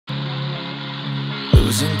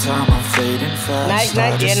losing time, I'm fading fast. Nice, I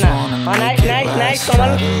nice, just yeah, wanna na. make it Nice, last.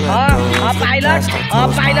 Kamal. Try to let go of the Pilot, past. I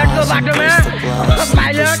close my pilot ko eyes, bato embrace mein. the blast.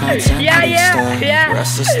 Pilot, Sleepless nights and headache stack.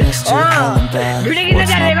 Restlessness to hell and back. Video कितना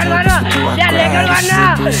What's क्या my record purpose? करना? What do I क्या record grab? A करना?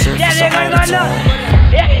 slippery क्या surface, a record heart करना?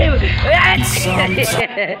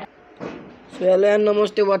 attack. So hello and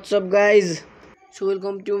namaste, what's up guys? So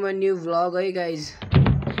welcome to my new vlog, hey guys.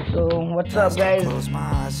 So what's up guys?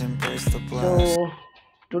 So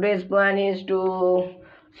today's plan is to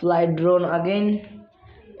fly drone again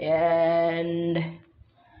and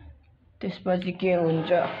त्यसपछि के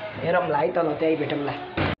हुन्छ हेरौँला है तल त्यही भेटौँला.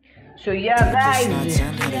 So yeah guys,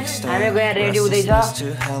 हामीको यहाँ ready हुँदैछ,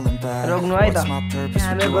 रोक्नु है त.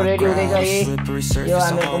 हामीको रेडी हुँदैछ, यो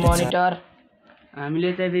हामीको मोनिटर.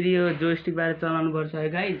 हामीले चाहिँ फेरि यो जोयस्टिक बारे चलाउनु पर्छ है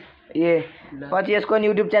गाइज. पछि यसको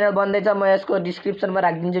युट्युब च्यानल बन्दैछ, म यसको डिस्क्रिप्सनमा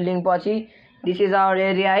राखिदिन्छु लिंक पछि. दिस इज आवर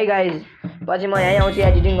एरिया है गाइज. पछि म यहीँ आउँछु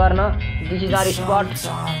एडिटिङ गर्न. This is our spot.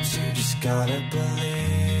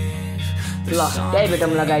 ल त्यही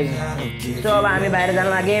भेटौँला गाइज. सो अब हामी बाहिर जान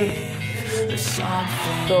लाग्यौँ.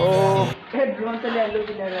 सो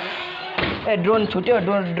ड्रोन छुट्यो,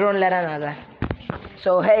 ड्रोन लिएर आजा.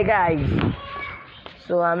 So hey guys,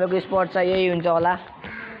 so हामीको spot चाहिँ यही हुन्छ होला.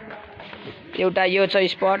 एउटा यो छ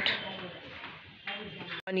स्पट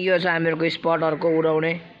अनि यो छ हामीहरूको स्पट अर्को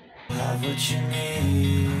उडाउने.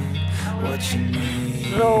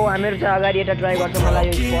 सो हामीहरू चाहिँ अगाडि यता ट्राई गर्छौँ होला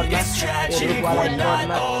यो स्पटमा, यो रुखवाला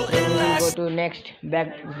स्पटमा. Go to next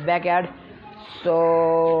back yard. So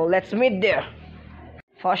let's meet there.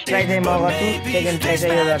 First try चाहिँ म गर्छु, सेकेन्ड ट्राई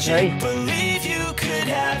चाहिँ यो गर्छ है.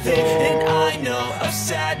 सो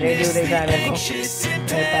रेडी हुँदैछ हामीहरूको.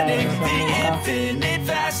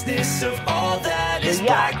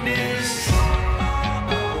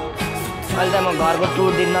 अहिले त म घरको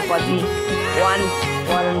टुर दिनमा पछि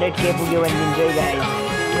 100K पुग्यो भने दिन्छु है गाइज.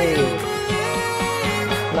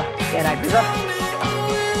 ल त्यहाँ राख्छु त.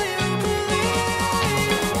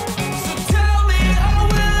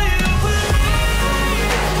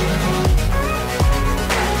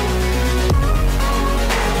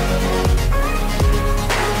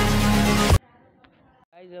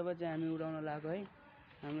 अब चाहिँ हामी उडाउन लाग्यो है.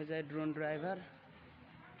 हाम्रो चाहिँ drone driver.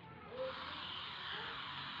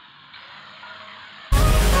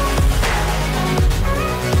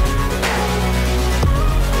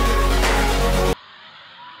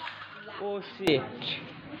 Oh shit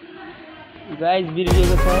guys,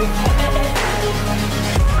 बिर्सेको छ है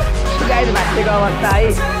गाइज. भाँचेको अवस्था है.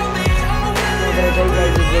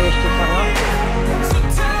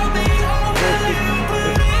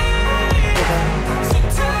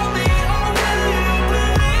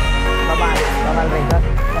 बबाल रहेछ.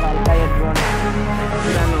 तर हल्का यो ड्रोन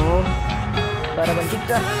पुरानो हो तर पनि ठिक छ.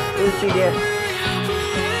 Serious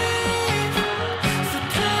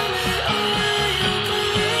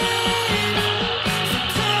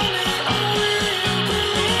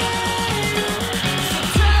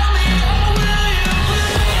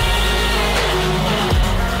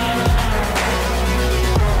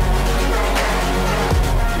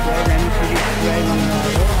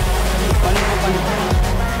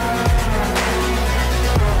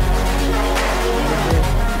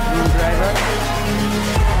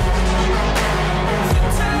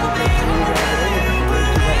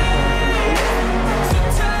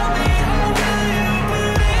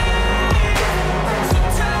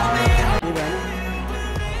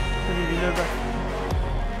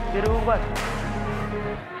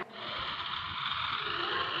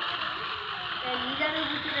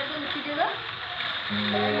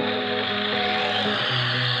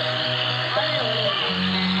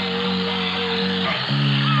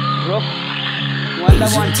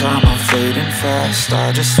Losing time, I'm fading fast.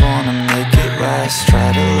 I just wanna make it last. Try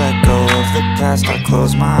to let go of the past. I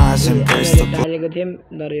close my eyes, embrace the डालेको थियौँ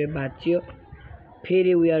तर यो भाँचियो.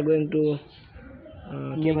 फेरि we are going to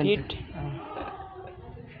make it.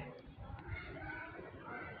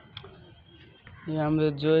 यो हाम्रो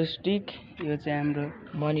joystick, यो चाहिँ हाम्रो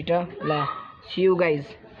मोनिटर. ल C you guys.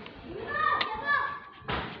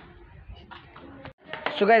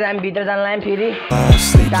 So guys हामी भित्र जान लाग्यौँ फेरि.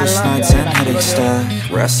 sleepless nights and headache stack.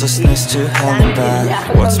 Restlessness to hell and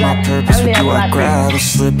back. What's my purpose? What do I grab? A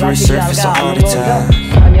slippery surface, a heart attack.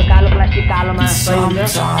 अनि यो कालो plastic कालोमा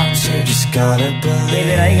Sometimes you just gotta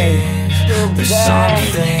believe. There's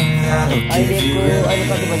something that'll give you relief.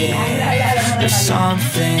 There's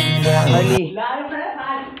something that'll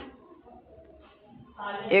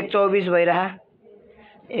 1:24 भइरहा.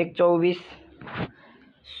 1:24.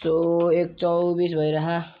 So 1:24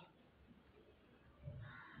 भइरहा.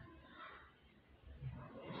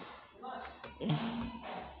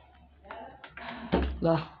 ल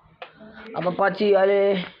अब पछि अहिले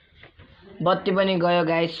बत्ती पनि गयो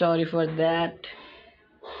guys, sorry for that.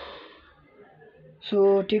 So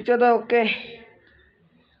ठिक छ त, ओके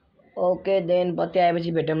ओके देन बत्ती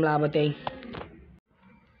आएपछि भेटौँला अब त्यही।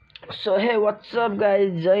 सो हे व्हाट्सअप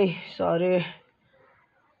गाइस, जय सरी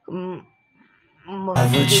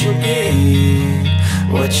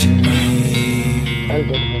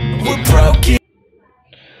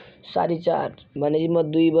साढे 4 भनेपछि म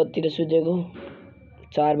 2 बजीतिर सुतेको,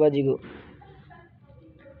 4 बजीको।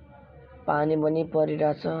 पानी पनि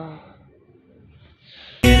परिरहेछ।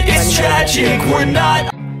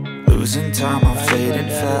 Losing time, I'm fading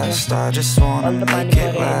fast. I just wanna make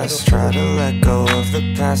it last. Try to let go of the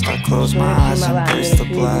past. I close my eyes and embrace the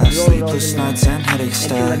blast. Sleepless nights and headaches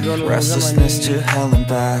stack. Restlessness to hell and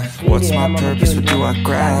back. What's my purpose? What do I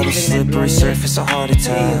grab? A slippery surface, a heart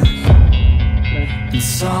attack. And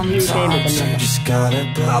sometimes you just gotta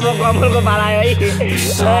believe there's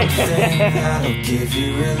something that'll give you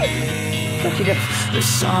relief.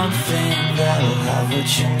 There's something that'll have what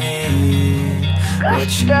you need.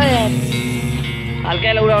 What you need. हल्का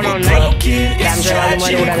उडाउन हुन्न है, काम चाहिँ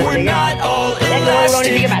मैले उडाएको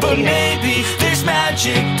थिएँ क्या, but maybe there's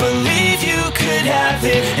magic. Believe you could have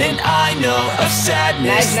it. And I know of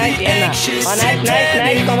sadness, the anxious, the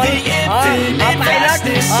infinite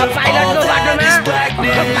vastness of all that is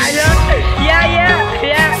blackness.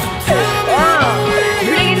 Yeah.